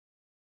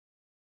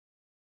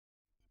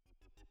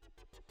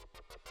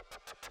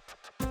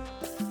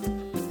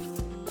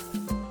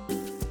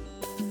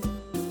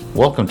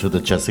Welcome to the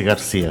Jesse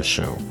Garcia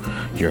Show,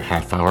 your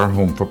half-hour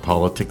home for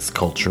politics,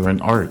 culture,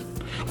 and art.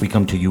 We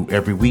come to you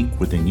every week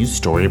with a new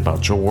story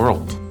about your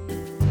world.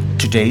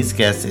 Today's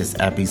guest is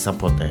Abby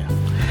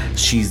Zapote.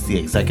 She's the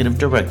Executive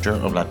Director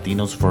of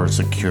Latinos for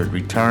Secured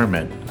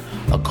Retirement,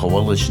 a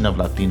coalition of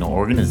Latino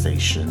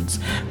organizations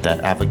that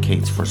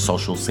advocates for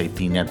social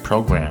safety net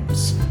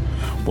programs.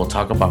 We'll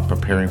talk about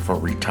preparing for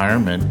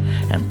retirement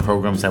and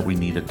programs that we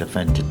need to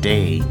defend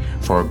today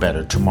for a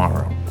better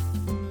tomorrow.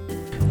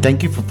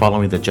 Thank you for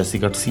following the Jesse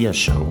Garcia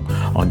Show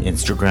on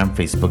Instagram,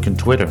 Facebook, and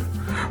Twitter.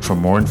 For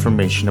more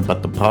information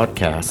about the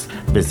podcast,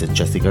 visit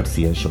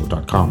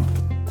jessegarciashow.com.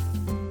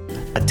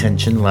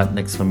 Attention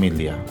Latinx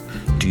Familia.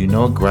 Do you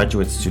know a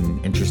graduate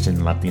student interested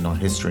in Latino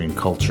history and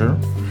culture?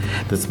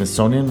 The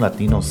Smithsonian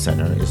Latino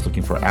Center is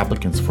looking for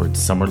applicants for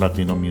its Summer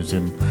Latino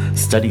Museum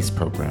Studies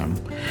program.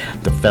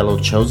 The fellow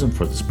chosen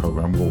for this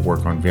program will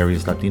work on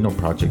various Latino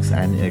projects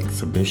and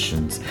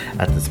exhibitions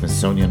at the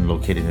Smithsonian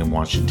located in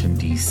Washington,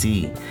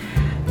 D.C.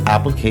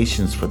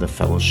 Applications for the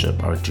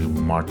fellowship are due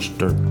March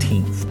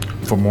 13th.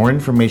 For more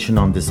information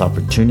on this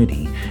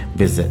opportunity,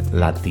 visit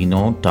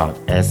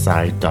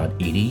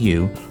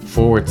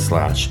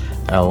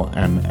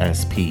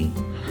latino.si.edu/LMSP.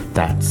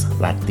 That's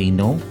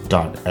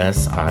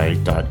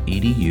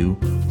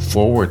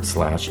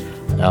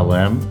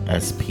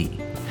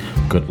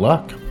latino.si.edu/LMSP. Good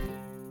luck.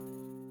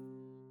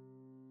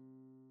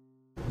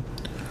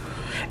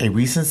 A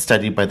recent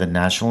study by the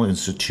National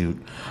Institute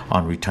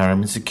on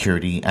Retirement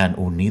Security and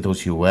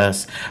Unidos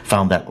US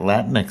found that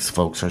Latinx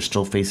folks are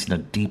still facing a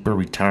deeper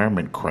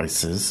retirement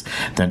crisis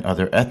than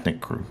other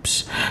ethnic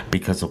groups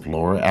because of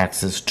lower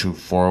access to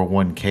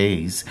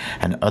 401ks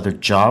and other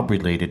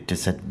job-related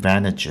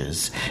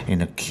disadvantages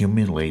in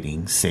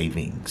accumulating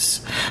savings.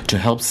 To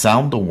help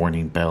sound the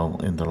warning bell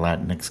in the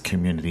Latinx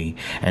community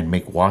and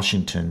make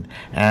Washington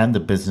and the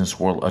business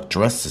world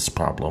address this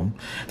problem,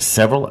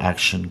 several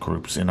action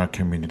groups in our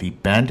community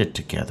banded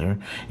together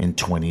in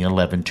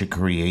 2011 to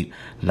create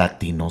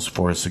Latinos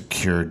for a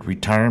Secured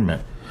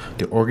Retirement.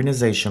 The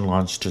organization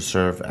launched to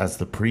serve as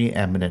the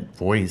preeminent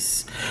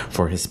voice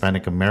for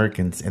Hispanic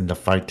Americans in the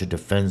fight to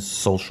defend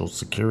Social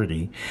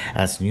Security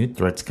as new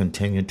threats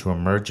continue to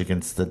emerge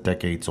against the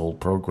decades-old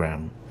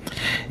program.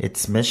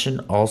 Its mission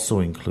also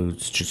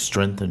includes to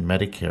strengthen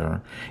Medicare,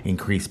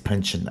 increase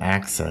pension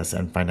access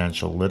and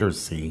financial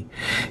literacy,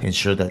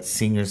 ensure that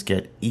seniors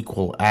get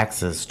equal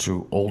access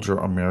to older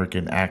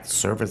American Act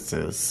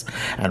services,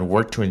 and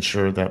work to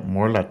ensure that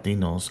more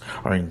Latinos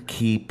are in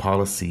key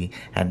policy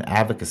and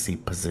advocacy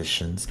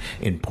positions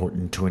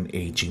important to an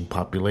aging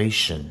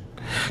population.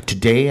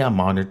 Today, I'm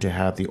honored to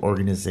have the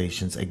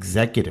organization's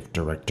executive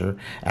director,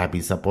 Abby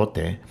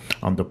Zapote,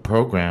 on the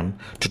program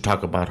to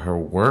talk about her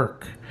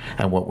work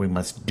and what we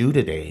must do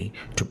today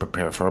to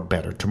prepare for a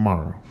better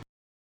tomorrow.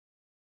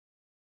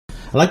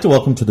 I'd like to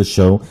welcome to the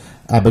show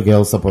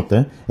Abigail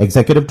Zapote,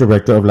 Executive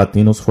Director of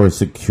Latinos for a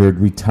Secured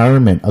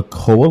Retirement, a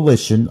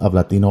coalition of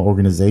Latino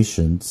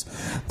organizations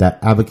that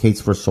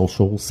advocates for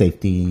social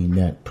safety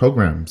net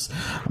programs.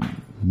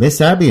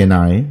 Miss Abby and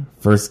I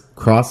first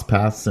crossed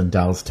paths in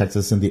Dallas,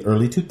 Texas in the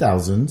early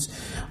 2000s,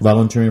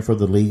 volunteering for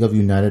the League of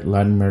United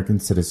Latin American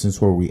Citizens,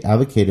 where we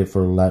advocated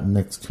for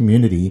Latinx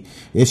community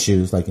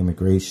issues like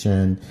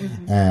immigration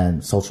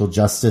and social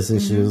justice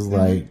issues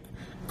like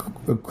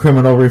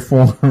criminal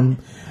reform,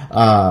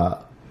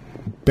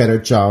 better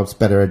jobs,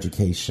 better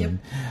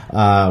education.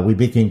 We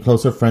became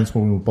closer friends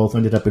when we both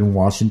ended up in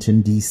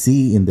Washington,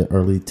 D.C. in the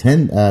early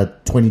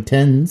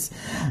 2010s,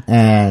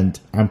 and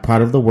I'm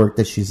proud of the work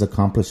that she's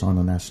accomplished on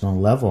a national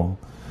level.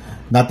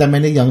 Not that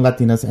many young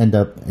Latinas end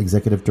up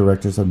executive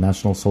directors of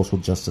national social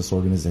justice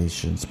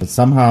organizations, but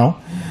somehow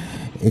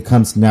it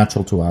comes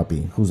natural to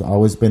Abby, who's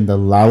always been the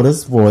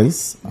loudest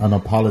voice,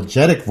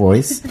 unapologetic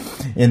voice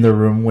in the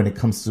room when it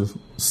comes to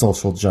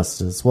social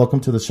justice. Welcome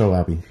to the show,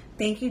 Abby.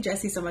 Thank you,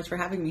 Jesse, so much for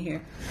having me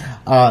here.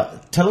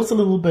 Tell us a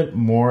little bit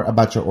more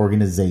about your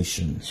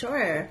organization.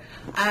 Sure.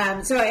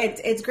 So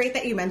it's great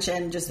that you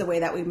mentioned just the way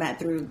that we met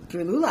through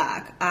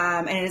LULAC.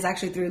 And it is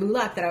actually through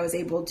LULAC that I was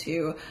able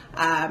to,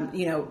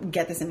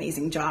 get this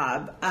amazing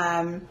job.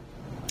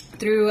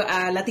 Through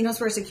Latinos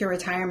for a Secure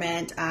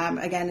Retirement,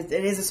 again, it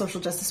is a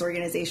social justice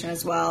organization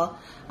as well.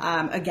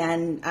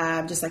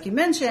 Just like you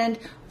mentioned,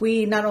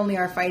 we not only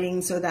are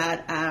fighting so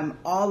that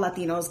all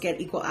Latinos get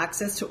equal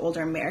access to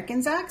Older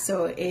Americans Act.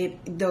 So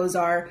those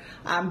are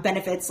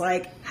benefits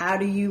like how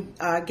do you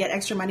get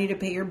extra money to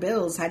pay your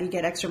bills? How do you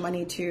get extra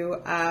money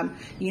to,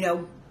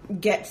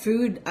 get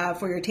food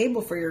for your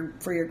table for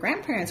your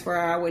grandparents, for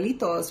our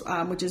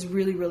abuelitos, which is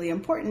really, really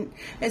important,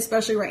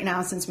 especially right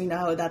now since we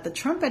know that the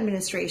Trump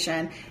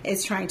administration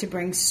is trying to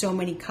bring so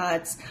many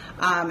cuts.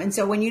 And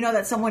so when you know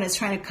that someone is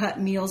trying to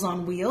cut Meals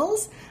on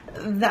Wheels,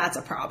 that's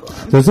a problem.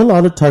 There's a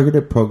lot of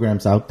targeted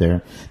programs out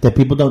there that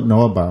people don't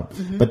know about,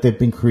 but they've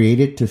been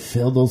created to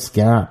fill those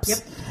gaps. Yep.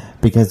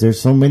 Because there's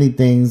so many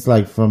things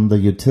like from the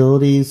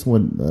utilities,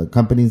 when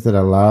companies that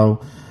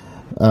allow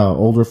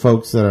older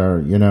folks that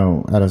are,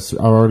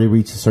 already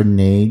reached a certain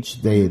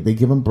age, they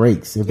give them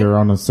breaks if they're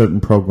on a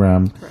certain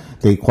program.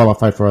 Correct. They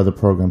qualify for other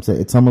programs.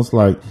 It's almost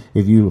like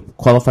if you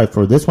qualify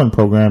for this one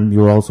program,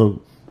 you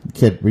also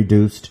get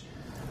reduced,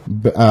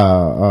 get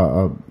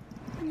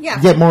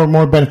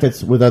more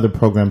benefits with other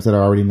programs that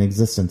are already in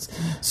existence.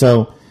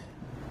 So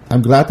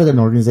I'm glad that an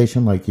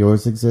organization like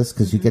yours exists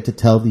because you get to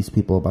tell these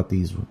people about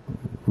these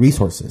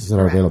resources that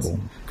are available.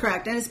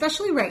 Correct. And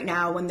especially right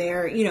now when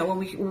they're, when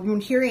we're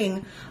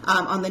hearing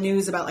on the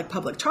news about like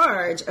public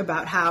charge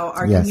about how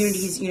our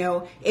communities,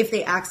 if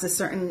they access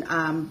certain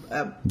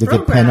they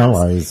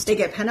programs, they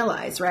get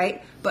penalized,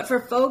 right? But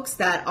for folks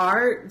that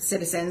are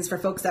citizens, for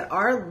folks that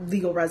are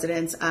legal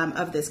residents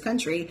of this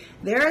country,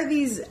 there are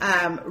these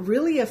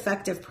really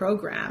effective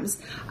programs.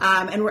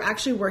 And we're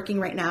actually working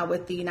right now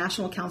with the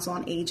National Council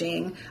on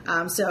Aging.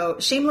 So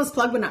shameless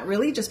plug, but not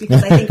really, just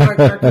because I think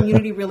our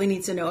community really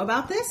needs to know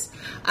about this.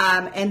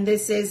 And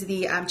this is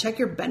the Check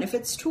Your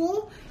Benefits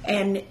tool.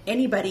 And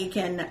anybody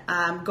can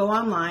go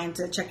online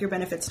to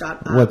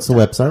checkyourbenefits.org. What's the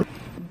website?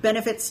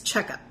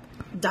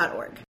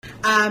 benefitscheckup.org.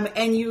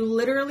 And you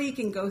literally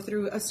can go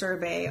through a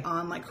survey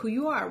on like who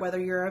you are, whether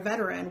you're a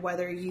veteran,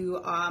 whether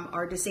you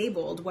are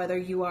disabled, whether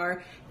you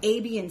are A,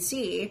 B, and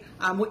C,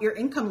 what your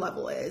income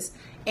level is.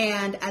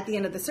 And at the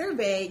end of the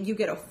survey, you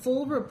get a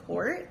full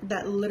report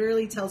that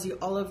literally tells you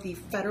all of the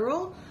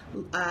federal,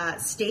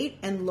 state,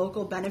 and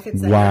local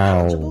benefits that you're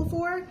eligible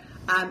for,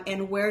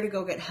 and where to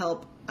go get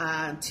help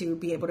to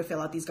be able to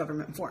fill out these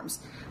government forms.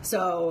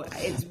 So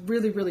it's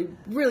really, really,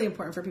 really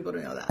important for people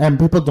to know that. And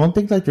people don't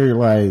think that you're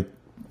like,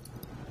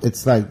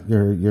 it's like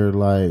you're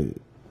like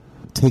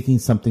taking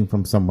something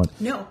from someone.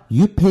 No.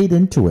 You paid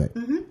into it.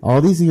 Mm-hmm. All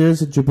these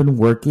years that you've been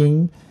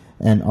working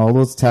and all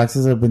those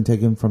taxes have been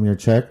taken from your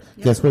check,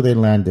 guess where they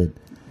landed?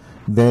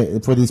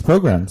 For these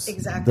programs.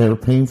 Exactly. They're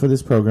paying for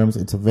these programs.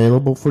 It's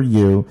available for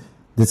you.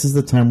 This is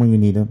the time when you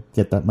need to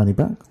get that money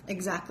back.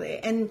 Exactly.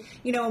 And,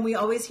 and we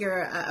always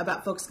hear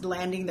about folks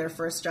landing their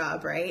first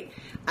job, right?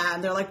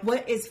 They're like,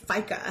 what is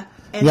FICA?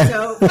 And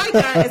so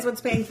FICA is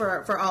what's paying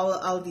for all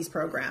of these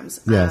programs.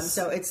 Yes.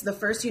 So it's the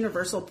first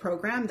universal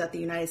program that the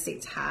United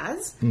States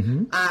has,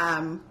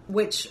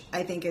 which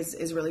I think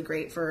is really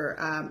great for,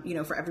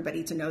 for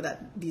everybody to know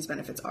that these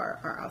benefits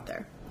are out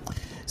there.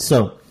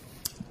 So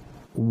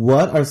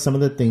what are some of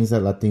the things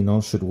that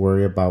Latinos should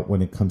worry about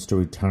when it comes to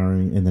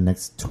retiring in the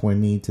next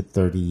 20 to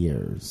 30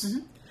 years?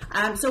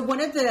 Mm-hmm. So one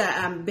of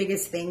the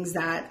biggest things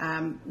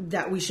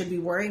that we should be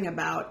worrying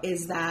about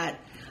is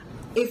that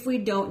if we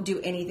don't do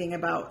anything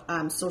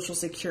about Social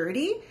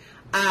Security,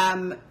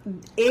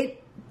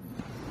 it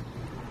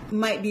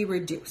might be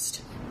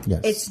reduced.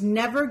 Yes. It's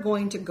never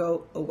going to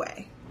go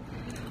away.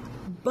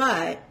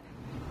 But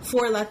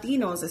for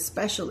Latinos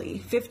especially,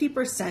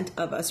 50%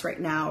 of us right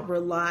now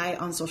rely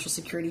on Social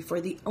Security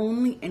for the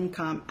only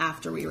income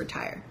after we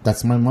retire.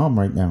 That's my mom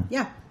right now.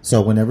 Yeah.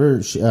 So whenever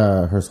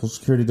her Social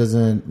Security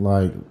doesn't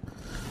last,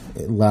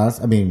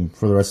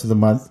 for the rest of the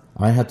month,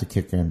 I have to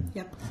kick in.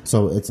 Yep.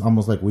 So it's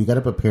almost like we got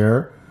to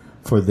prepare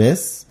for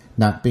this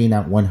not being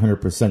at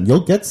 100%.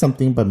 You'll get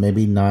something, but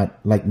maybe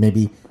not,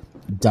 maybe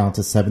down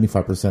to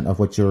 75% of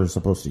what you're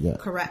supposed to get.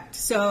 Correct.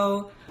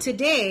 So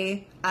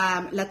today,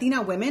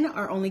 Latina women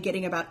are only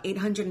getting about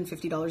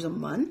 $850 a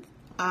month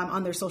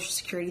on their Social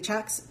Security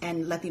checks,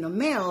 and Latino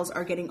males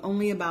are getting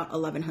only about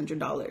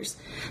 $1,100.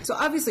 So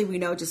obviously we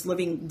know, just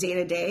living day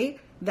to day,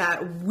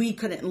 that we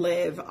couldn't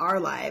live our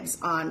lives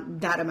on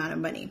that amount of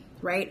money,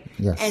 right?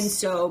 Yes. And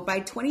so by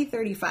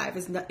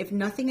 2035, if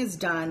nothing is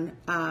done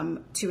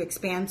to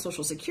expand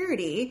Social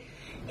Security,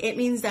 it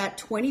means that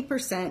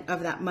 20%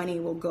 of that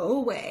money will go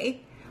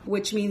away,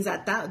 which means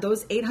that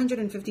those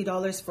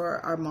 $850 for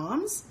our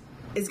moms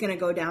is going to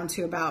go down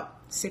to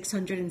about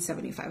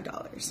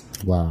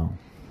 $675. Wow.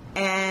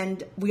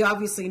 And we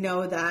obviously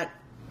know that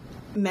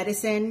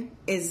medicine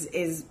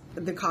is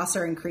the costs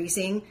are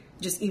increasing.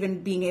 Just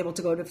even being able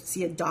to go to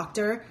see a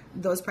doctor,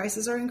 those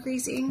prices are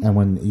increasing. And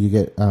when you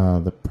get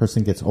the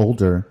person gets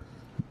older,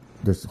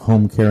 there's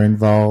home care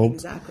involved.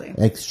 Exactly.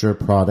 Extra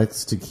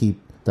products to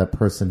keep that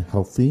person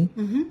healthy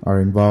are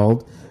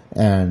involved,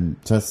 and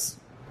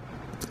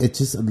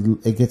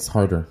it gets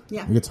harder.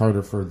 Yeah. It gets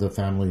harder for the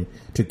family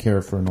to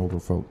care for an older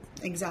folk.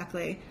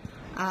 Exactly.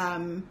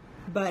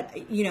 But,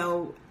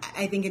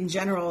 I think in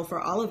general for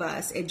all of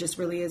us, it just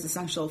really is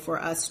essential for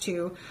us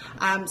to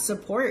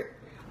support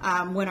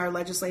when our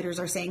legislators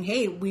are saying,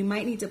 hey, we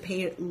might need to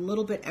pay a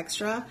little bit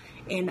extra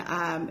in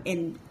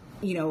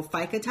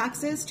FICA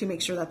taxes to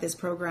make sure that this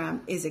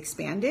program is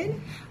expanded.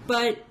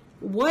 But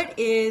what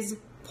is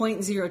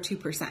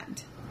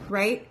 0.02%,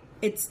 right?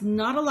 It's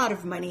not a lot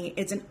of money.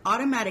 It's an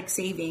automatic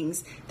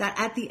savings that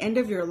at the end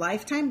of your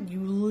lifetime, you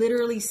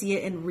literally see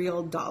it in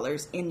real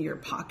dollars in your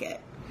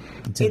pocket.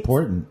 It's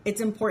important.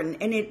 It's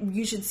important. And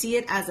you should see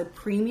it as a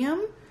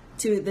premium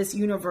to this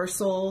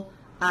universal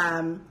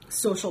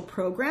social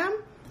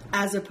program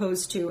as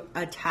opposed to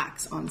a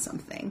tax on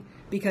something,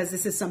 because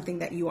this is something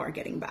that you are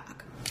getting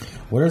back.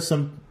 What are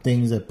some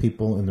things that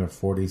people in their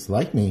 40s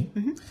like me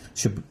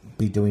should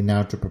be doing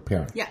now to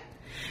prepare? Yeah.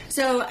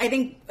 So I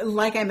think,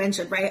 like I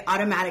mentioned, right,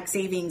 automatic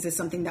savings is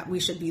something that we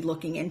should be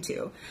looking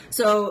into.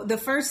 So the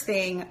first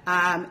thing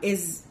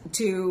is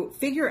to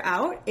figure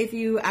out if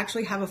you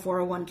actually have a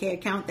 401k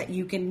account that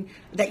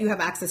you have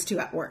access to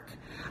at work.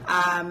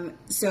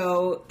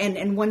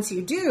 And once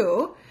you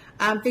do,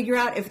 figure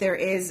out if there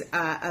is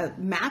a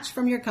match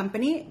from your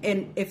company,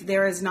 and if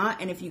there is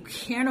not, and if you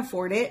can't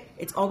afford it,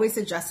 it's always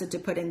suggested to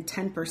put in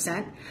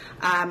 10%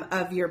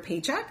 of your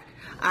paycheck.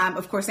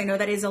 Of course, I know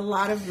that is a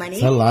lot of money.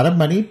 It's a lot of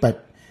money,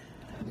 but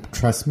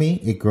trust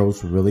me, it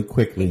grows really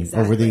quickly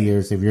over the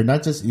years. If you're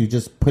not you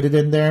just put it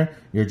in there,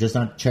 you're just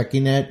not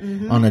checking it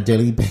on a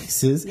daily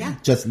basis. Yeah.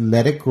 Just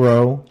let it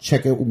grow,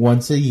 check it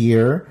once a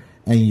year,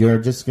 and you're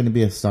just going to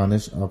be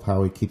astonished of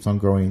how it keeps on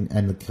growing,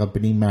 and the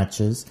company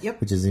matches,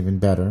 which is even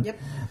better. Yep.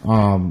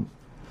 And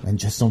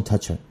just don't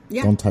touch it.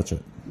 Yep. Don't touch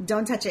it.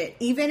 Don't touch it.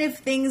 Even if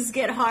things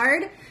get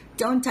hard,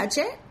 don't touch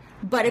it.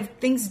 But if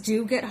things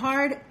do get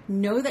hard,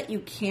 know that you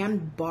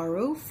can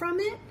borrow from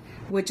it,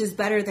 which is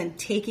better than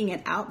taking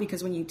it out,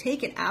 because when you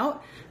take it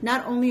out,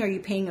 not only are you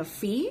paying a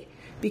fee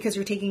because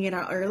you're taking it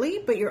out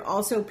early, but you're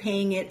also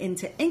paying it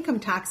into income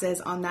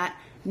taxes on that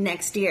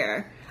next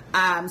year.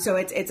 So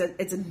it's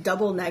a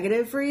double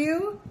negative for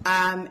you.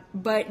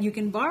 But you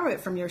can borrow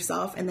it from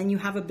yourself, and then you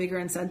have a bigger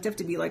incentive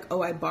to be like,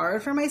 oh, I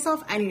borrowed from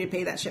myself, I need to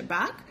pay that shit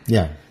back.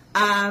 Yeah.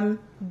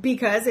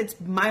 Because it's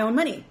my own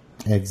money.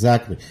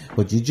 Exactly.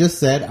 What you just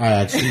said, I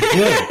actually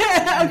did.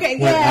 Okay,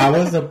 when I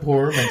was a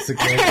poor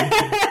Mexican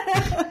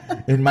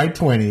in my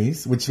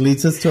 20s, which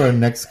leads us to our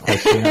next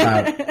question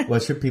about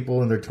what should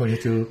people in their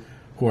 20s do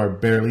who are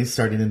barely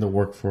starting in the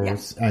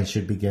workforce and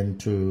should begin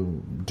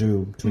to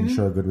do to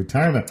ensure a good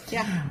retirement.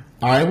 Yeah.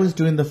 I was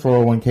doing the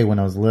 401k when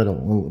I was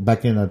little,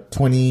 back in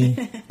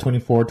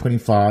 24,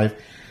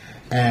 25,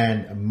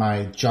 and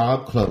my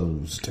job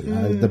closed.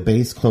 The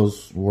base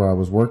closed where I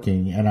was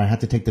working, and I had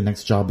to take the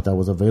next job that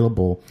was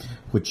available,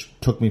 which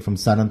took me from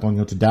San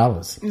Antonio to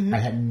Dallas. I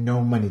had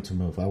no money to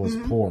move. I was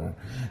poor,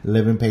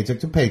 living paycheck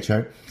to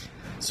paycheck.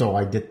 So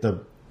I did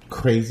the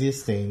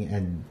craziest thing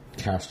and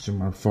cashed in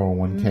my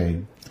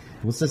 401k.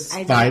 It was just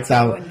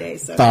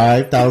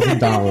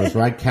 $5,000,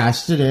 right?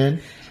 Cashed it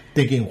in,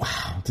 thinking,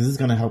 wow, this is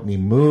going to help me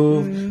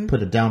move,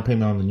 put a down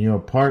payment on the new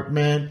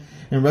apartment.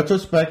 In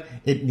retrospect,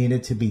 it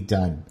needed to be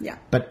done. Yeah.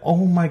 But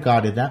oh my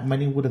God, if that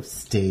money would have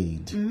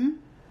stayed,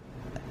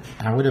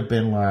 I would have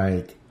been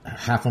like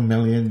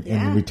 $500,000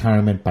 in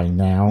retirement by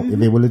now.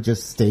 If it would have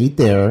just stayed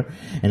there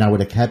and I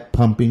would have kept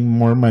pumping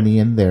more money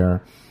in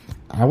there,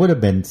 I would have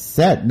been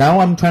set.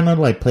 Now I'm trying to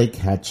like play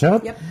catch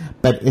up,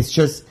 but it's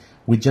just,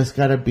 we just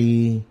got to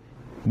be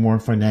more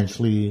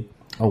financially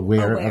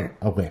aware.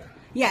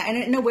 Yeah,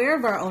 and aware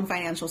of our own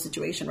financial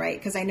situation, right?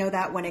 Because I know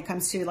that when it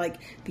comes to like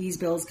these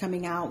bills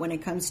coming out, when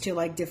it comes to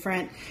like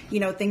different,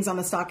 things on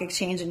the stock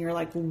exchange, and you're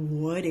like,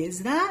 what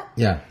is that?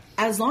 Yeah.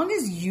 As long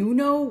as you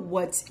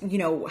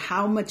know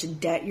how much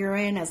debt you're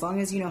in, as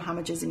long as you know how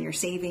much is in your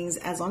savings,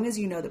 as long as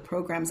you know the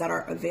programs that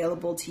are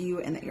available to you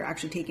and that you're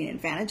actually taking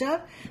advantage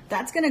of,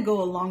 that's going to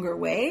go a longer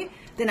way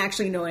than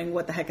actually knowing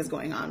what the heck is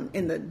going on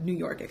in the New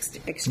York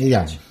exchange.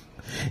 Yeah.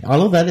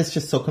 All of that is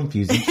just so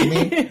confusing to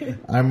me.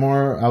 I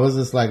was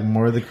just like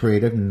more the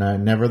creative,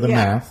 never the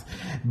math.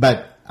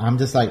 But I'm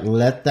just like,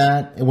 let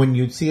that, when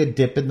you see a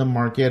dip in the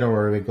market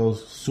or it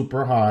goes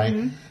super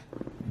high,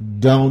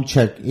 don't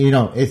check,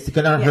 it's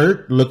going to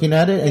hurt looking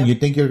at it and you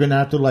think you're going to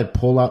have to like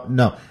pull out.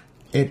 No,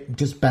 it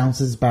just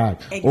bounces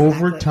back. Exactly.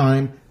 Over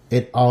time,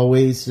 it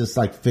always just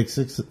like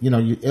fixes,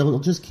 it'll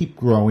just keep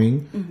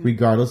growing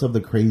regardless of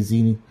the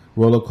crazy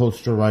roller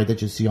coaster ride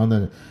that you see on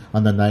the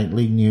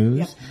nightly news.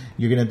 Yep.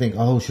 You're going to think,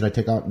 oh, should I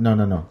take out?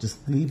 No.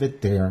 Just leave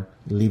it there.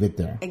 Leave it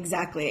there.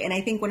 Exactly. And I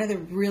think one of the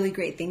really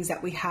great things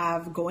that we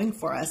have going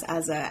for us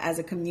as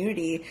a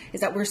community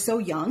is that we're so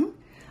young.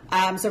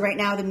 So right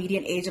now, the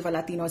median age of a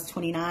Latino is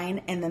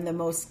 29, and then the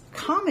most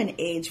common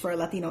age for a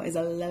Latino is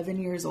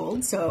 11 years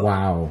old. So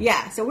wow,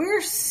 yeah. So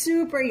we're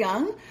super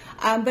young,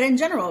 but in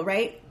general,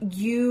 right?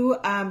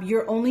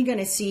 You're only going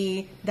to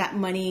see that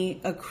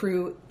money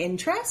accrue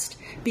interest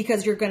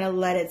because you're going to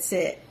let it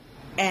sit,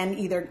 and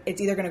it's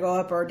either going to go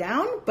up or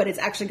down, but it's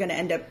actually going to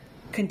end up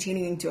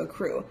continuing to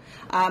accrue.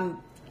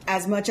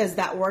 As much as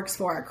that works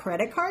for our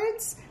credit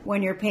cards,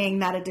 when you're paying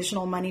that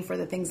additional money for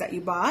the things that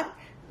you bought.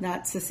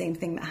 That's the same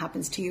thing that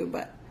happens to you,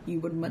 but you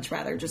would much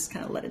rather just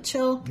kind of let it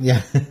chill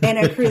and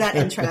accrue that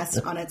interest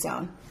on its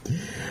own.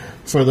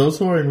 For those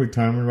who are in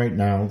retirement right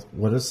now,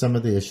 what are some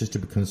of the issues to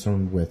be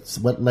concerned with?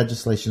 What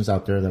legislation's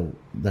out there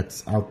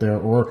that's out there,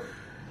 or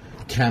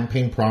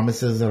campaign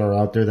promises that are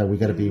out there that we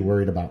got to be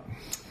worried about?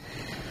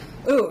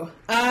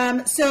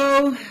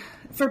 So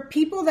for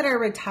people that are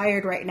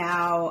retired right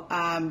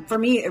now, for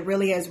me, it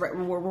really is.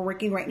 We're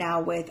working right now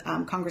with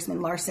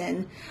Congressman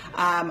Larson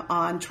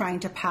on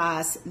trying to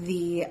pass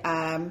the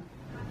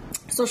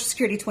Social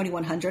Security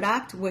 2100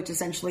 Act, which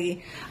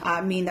essentially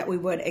mean that we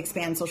would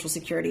expand Social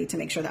Security to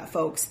make sure that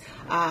folks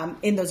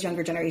in those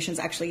younger generations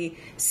actually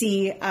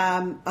see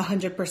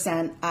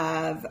 100%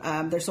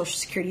 of their Social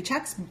Security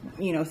checks,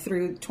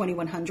 through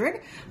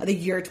 2100, the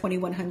year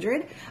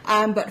 2100.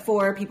 But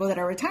for people that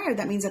are retired,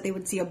 that means that they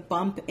would see a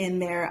bump in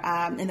their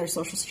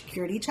Social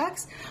Security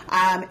checks.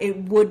 It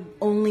would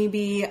only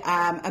be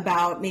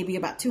about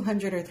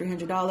 $200 or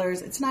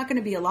 $300. It's not going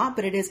to be a lot,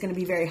 but it is going to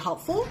be very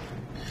helpful.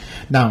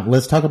 Now,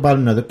 let's talk about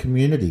another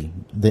community,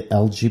 the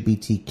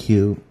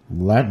LGBTQ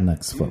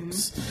Latinx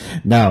folks.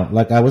 Now,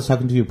 like I was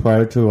talking to you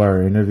prior to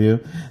our interview,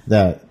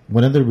 that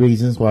one of the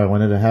reasons why I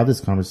wanted to have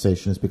this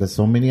conversation is because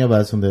so many of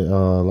us in the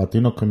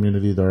Latino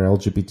community that are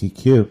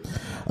LGBTQ,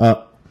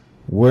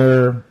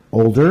 we're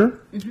older.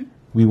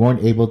 We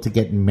weren't able to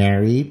get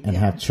married and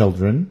have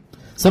children.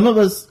 Some of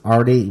us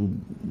already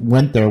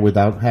went there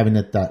without having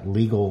it that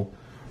legal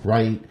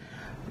right,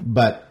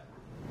 but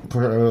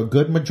for a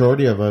good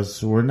majority of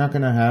us, we're not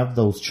going to have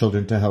those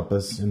children to help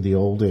us in the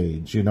old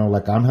age.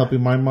 Like I'm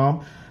helping my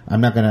mom,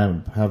 I'm not going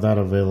to have that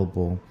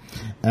available.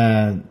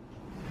 And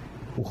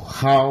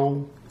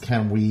how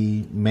can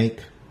we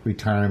make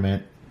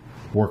retirement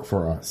work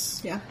for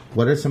us? Yeah.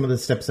 What are some of the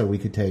steps that we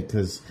could take?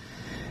 Because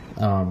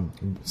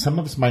some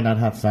of us might not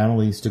have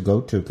families to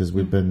go to because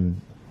we've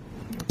been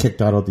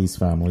kicked out of these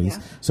families.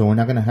 Yeah. So we're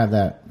not going to have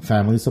that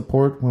family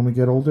support when we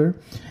get older.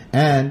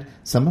 And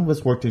some of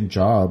us worked in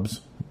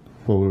jobs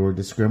where we were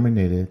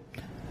discriminated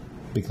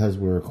because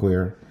we were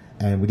queer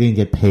and we didn't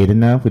get paid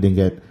enough. We didn't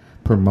get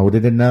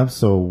promoted enough.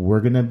 So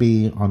we're going to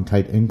be on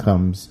tight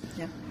incomes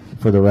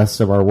for the rest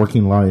of our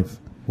working life.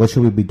 What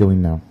should we be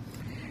doing now?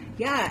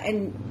 Yeah.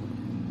 And,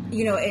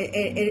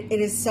 it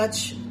is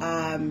such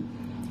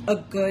a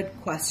good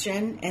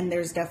question. And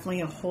there's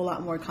definitely a whole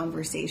lot more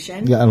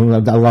conversation. Yeah, a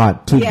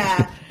lot. Too.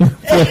 Yeah.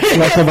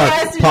 Less of a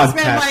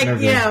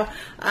podcast.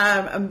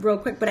 Real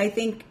quick. But I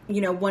think,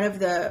 one of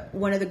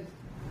the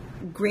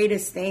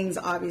greatest things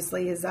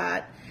obviously is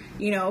that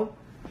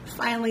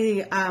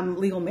finally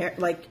legal marriage,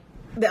 like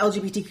the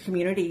LGBT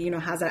community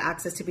has that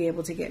access to be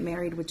able to get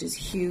married, which is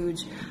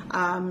huge,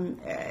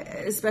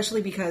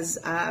 especially because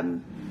I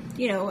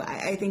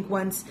think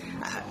once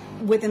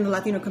within the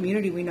Latino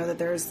community we know that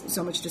there's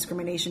so much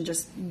discrimination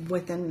just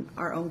within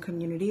our own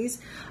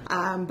communities,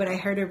 but I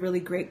heard a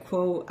really great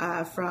quote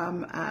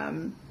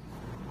from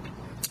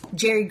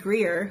Jerry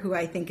Greer, who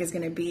I think is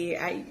going to be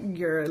at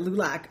your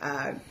LULAC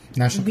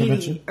National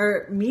meeting.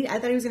 Convention? I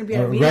thought he was going to be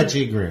at a meeting.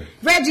 Reggie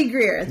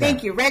Greer.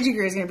 Thank you. Reggie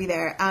Greer is going to be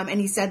there. And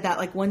he said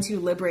that, once you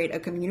liberate a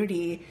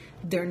community,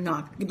 they're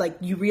not,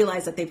 you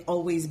realize that they've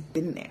always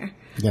been there.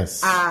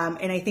 Yes.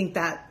 And I think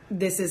that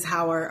this is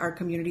how our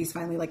community is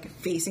finally,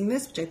 facing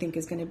this, which I think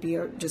is going to be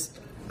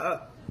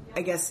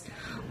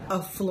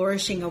a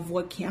flourishing of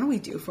what can we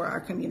do for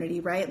our community,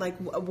 right? While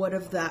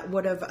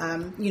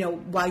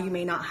you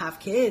may not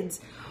have kids,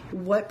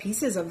 what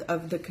pieces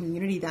of the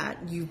community that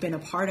you've been a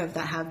part of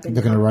that have been...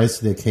 They're going to rise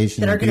to the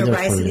occasion. That are going to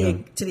rise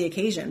to the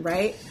occasion,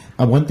 right?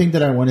 One thing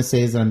that I want to say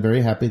is that I'm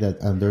very happy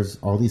that there's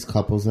all these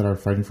couples that are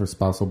fighting for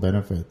spousal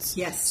benefits.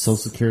 Yes. Social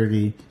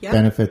Security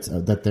benefits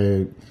of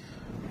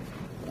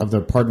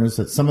their partners,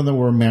 that some of them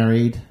were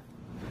married,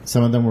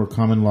 some of them were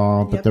common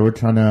law, but they were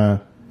trying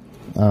to...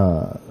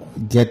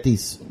 get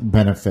these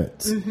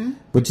benefits,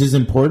 which is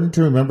important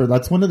to remember.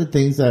 That's one of the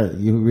things that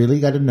you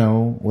really got to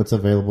know what's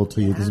available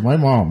to you. Because my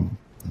mom,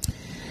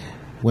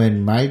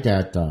 when my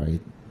dad died,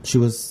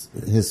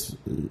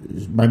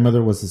 my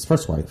mother was his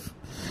first wife,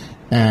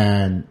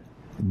 and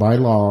by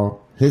law,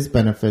 his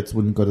benefits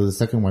wouldn't go to the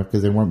second wife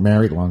because they weren't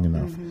married long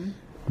enough.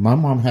 My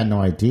mom had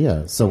no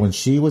idea. So when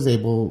she was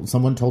able,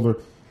 someone told her,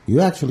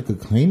 you actually could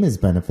claim his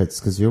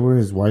benefits because you were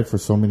his wife for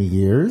so many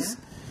years. Yeah.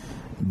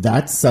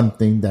 That's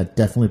something that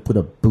definitely put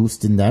a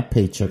boost in that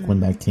paycheck when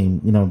that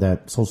came,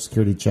 that Social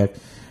Security check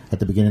at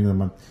the beginning of the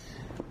month.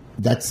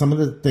 That's some of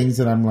the things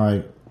that I'm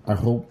like, I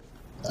hope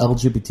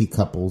LGBT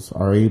couples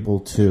are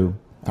able to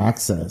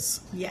access.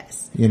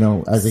 Yes.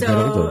 As they get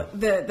older.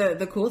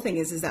 The cool thing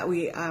is that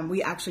we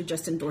actually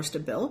just endorsed a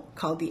bill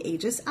called the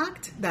Aegis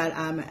Act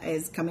that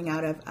is coming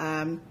out of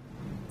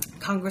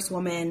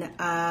Congresswoman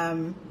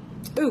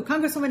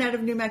out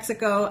of New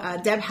Mexico,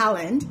 Deb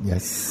Haaland.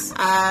 Yes.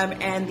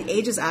 And the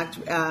Aegis Act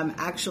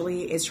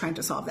actually is trying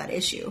to solve that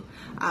issue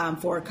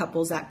for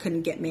couples that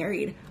couldn't get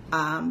married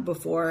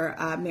before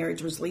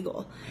marriage was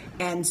legal.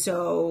 And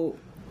so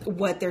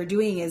what they're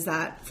doing is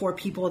that for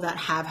people that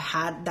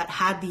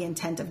had the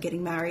intent of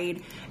getting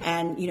married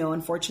and,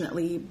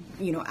 unfortunately,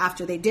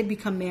 after they did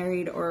become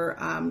married or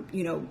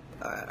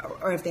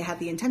if they had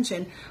the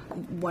intention,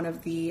 one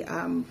of the,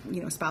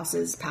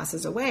 spouses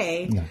passes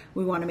away,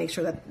 we want to make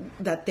sure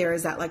that there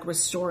is that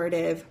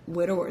restorative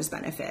widower's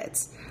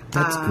benefits.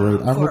 That's great.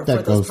 I hope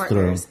that goes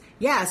through.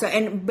 Yeah. So,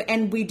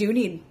 and we do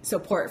need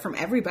support from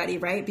everybody,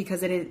 right?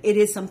 Because it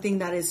is something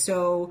that is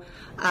so,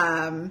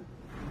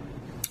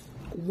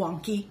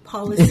 wonky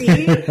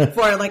policy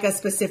for a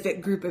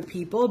specific group of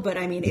people, but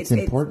I mean it's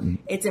important.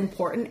 It's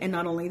important, and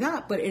not only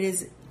that, but it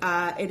is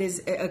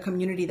a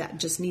community that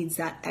just needs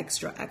that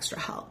extra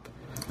help.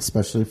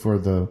 especially for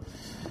the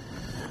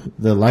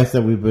life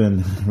that we've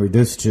been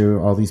reduced to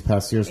all these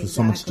past years with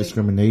so much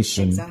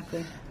discrimination.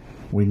 Exactly.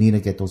 We need to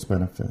get those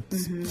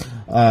benefits.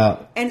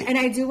 And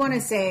I do want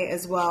to say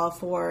as well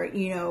for,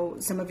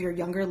 some of your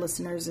younger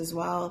listeners as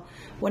well,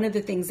 one of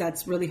the things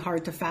that's really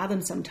hard to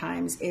fathom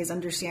sometimes is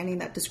understanding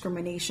that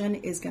discrimination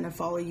is going to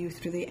follow you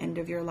through the end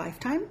of your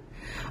lifetime.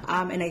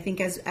 And I think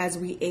as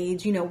we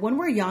age, when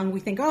we're young, we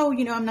think,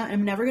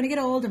 I'm never going to get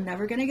old. I'm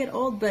never going to get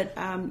old. But,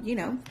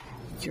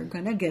 you're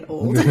going to get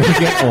old. You're going to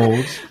get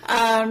old.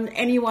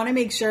 And you want to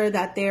make sure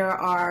that there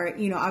are,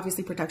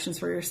 obviously protections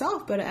for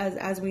yourself. But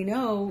as we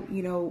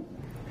know,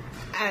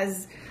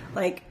 as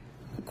like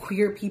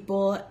queer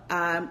people,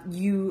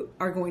 you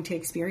are going to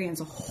experience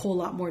a whole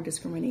lot more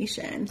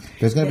discrimination.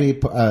 There's going to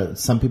be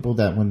some people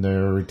that when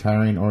they're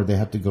retiring or they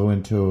have to go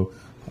into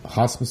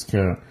hospice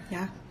care,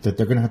 that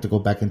they're going to have to go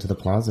back into the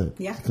closet.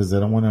 Because they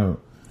don't want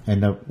to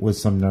end up with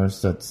some nurse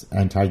that's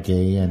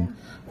anti-gay and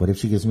what if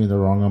she gives me the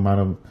wrong amount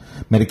of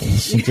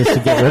medication just to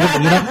get rid of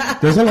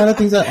it? There's a lot of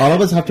things that all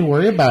of us have to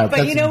worry about.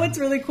 But what's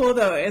really cool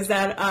though is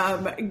that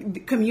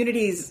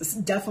communities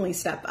definitely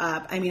step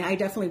up. I mean, I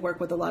definitely work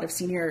with a lot of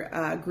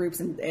senior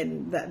groups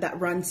and that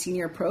run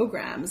senior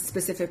programs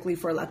specifically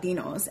for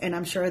Latinos, and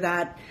I'm sure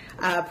that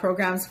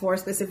programs for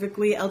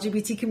specifically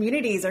LGBT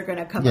communities are going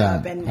to come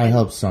up. And I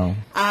hope so.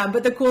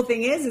 But the cool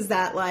thing is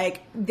that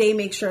like they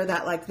make sure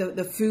that like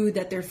the food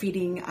that they're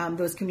feeding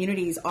those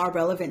communities are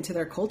relevant to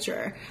their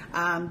culture.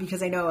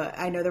 Because I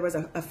know there was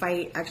a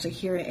fight actually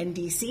here in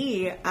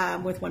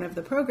DC with one of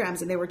the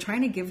programs, and they were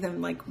trying to give them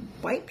like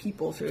white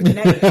people food. And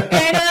I know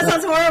that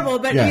sounds horrible,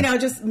 but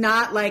just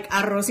not like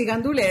arroz y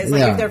gandules,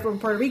 like if they're from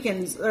Puerto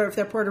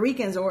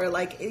Ricans or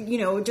like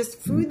just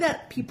food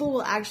that people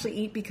will actually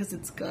eat because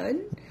it's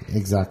good.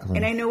 Exactly.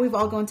 And I know we've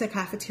all gone to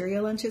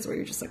cafeteria lunches where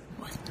you're just like,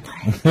 what the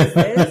heck is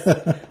this?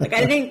 Like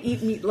I didn't eat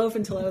meatloaf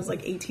until I was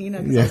like 18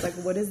 because I was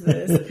like, what is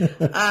this?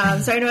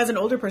 So I know as an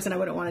older person I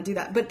wouldn't want to do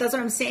that, but that's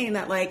what I'm saying,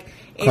 that like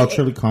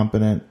culturally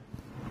competent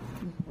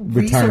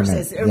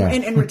resources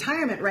and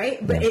retirement,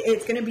 right? But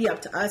it's going to be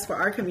up to us for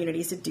our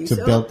communities to do to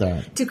build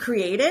that, to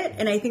create it.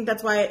 And I think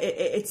that's why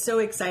it's so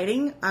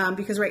exciting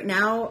because right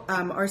now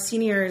our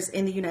seniors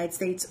in the United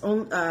States,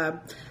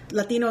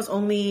 Latinos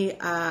only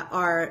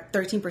are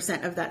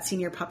 13% of that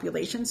senior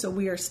population. So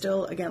we are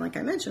still, again, like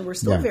I mentioned, we're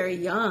still very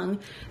young.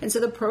 And so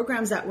the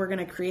programs that we're going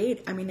to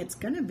create, I mean, it's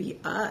going to be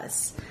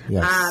us.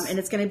 Yes. And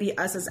it's going to be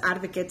us as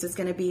advocates. It's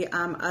going to be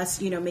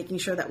us, making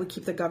sure that we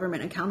keep the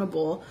government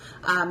accountable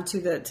to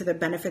the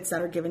benefits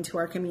that are given to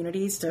our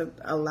communities, to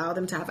allow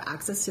them to have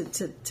access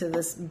to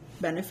this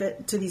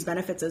benefit, to these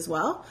benefits as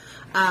well.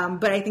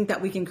 But I think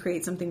that we can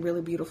create something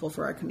really beautiful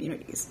for our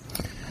communities.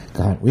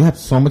 God, we have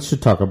so much to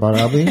talk about,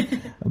 Abby,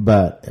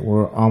 but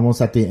we're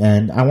almost at the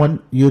end. I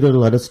want you to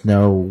let us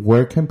know,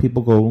 where can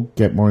people go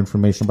get more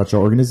information about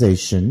your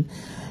organization,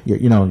 your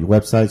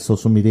website,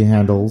 social media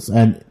handles,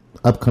 and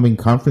upcoming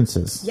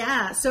conferences?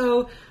 Yeah,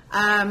 so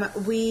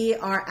we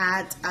are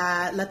at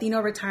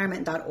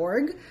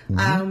latinoretirement.org,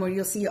 where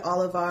you'll see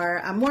all of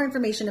our more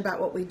information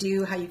about what we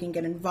do, how you can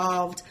get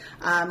involved,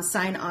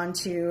 sign on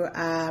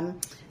to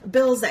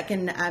bills that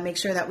can make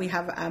sure that we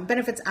have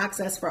benefits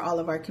access for all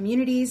of our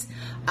communities,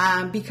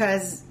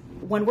 because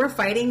when we're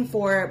fighting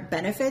for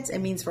benefits, it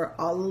means for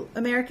all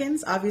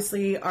Americans.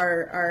 Obviously,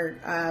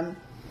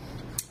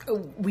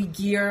 we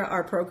gear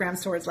our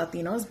programs towards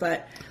Latinos,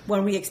 but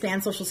when we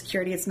expand Social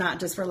Security, it's not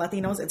just for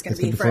Latinos, it's going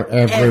to be for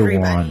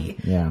everybody.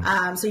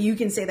 Yeah. So you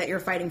can say that you're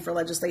fighting for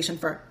legislation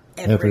for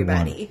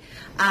everybody.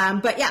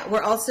 But yeah, we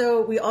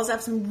also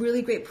have some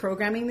really great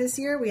programming this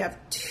year. We have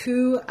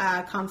 2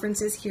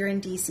 conferences here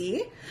in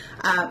DC,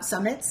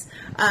 summits.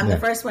 The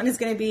first one is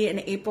going to be in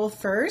April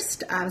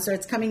 1st. So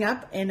it's coming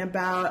up in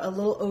about a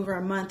little over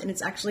a month, and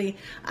it's actually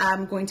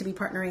going to be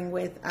partnering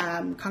with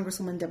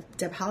Congresswoman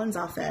Deb Haaland's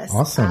office.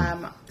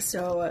 Awesome.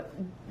 So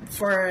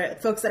for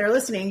folks that are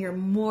listening, you're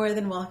more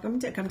than welcome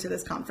to come to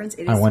this conference.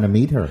 I want to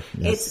meet her.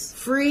 Yes. It's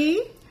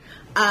free.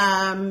 We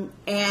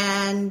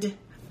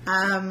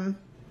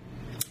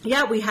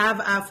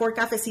have 4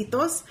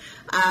 cafecitos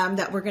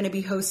that we're going to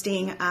be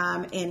hosting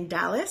in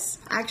Dallas,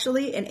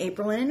 actually, in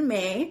April and in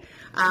May.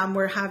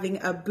 We're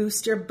having a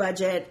booster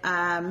budget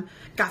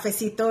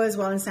cafecito as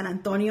well in San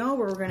Antonio,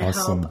 where we're going to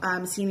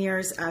help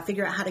seniors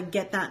figure out how to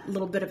get that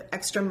little bit of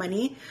extra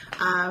money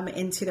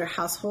into their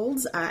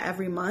households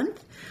every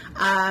month.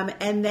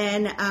 And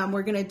then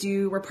we're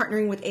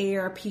partnering with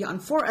AARP on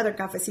 4 other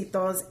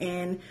cafecitos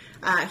in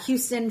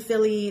Houston,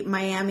 Philly,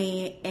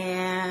 Miami,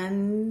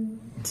 and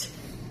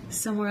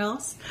somewhere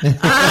else. But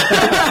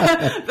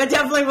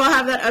definitely we'll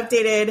have that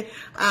updated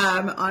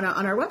on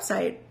our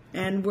website.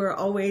 And we're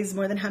always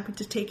more than happy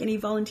to take any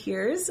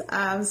volunteers.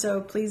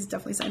 So please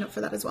definitely sign up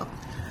for that as well.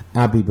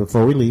 Abby,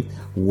 before we leave,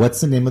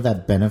 what's the name of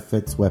that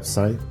benefits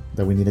website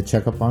that we need to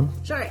check up on?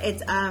 Sure.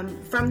 It's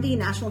from the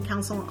National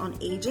Council on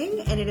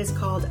Aging, and it is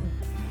called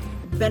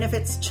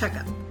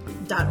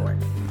benefitscheckup.org.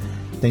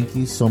 Thank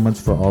you so much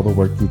for all the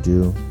work you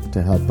do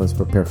to help us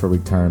prepare for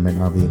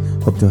retirement, Abby.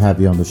 Hope to have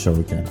you on the show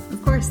again.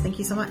 Of course. Thank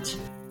you so much.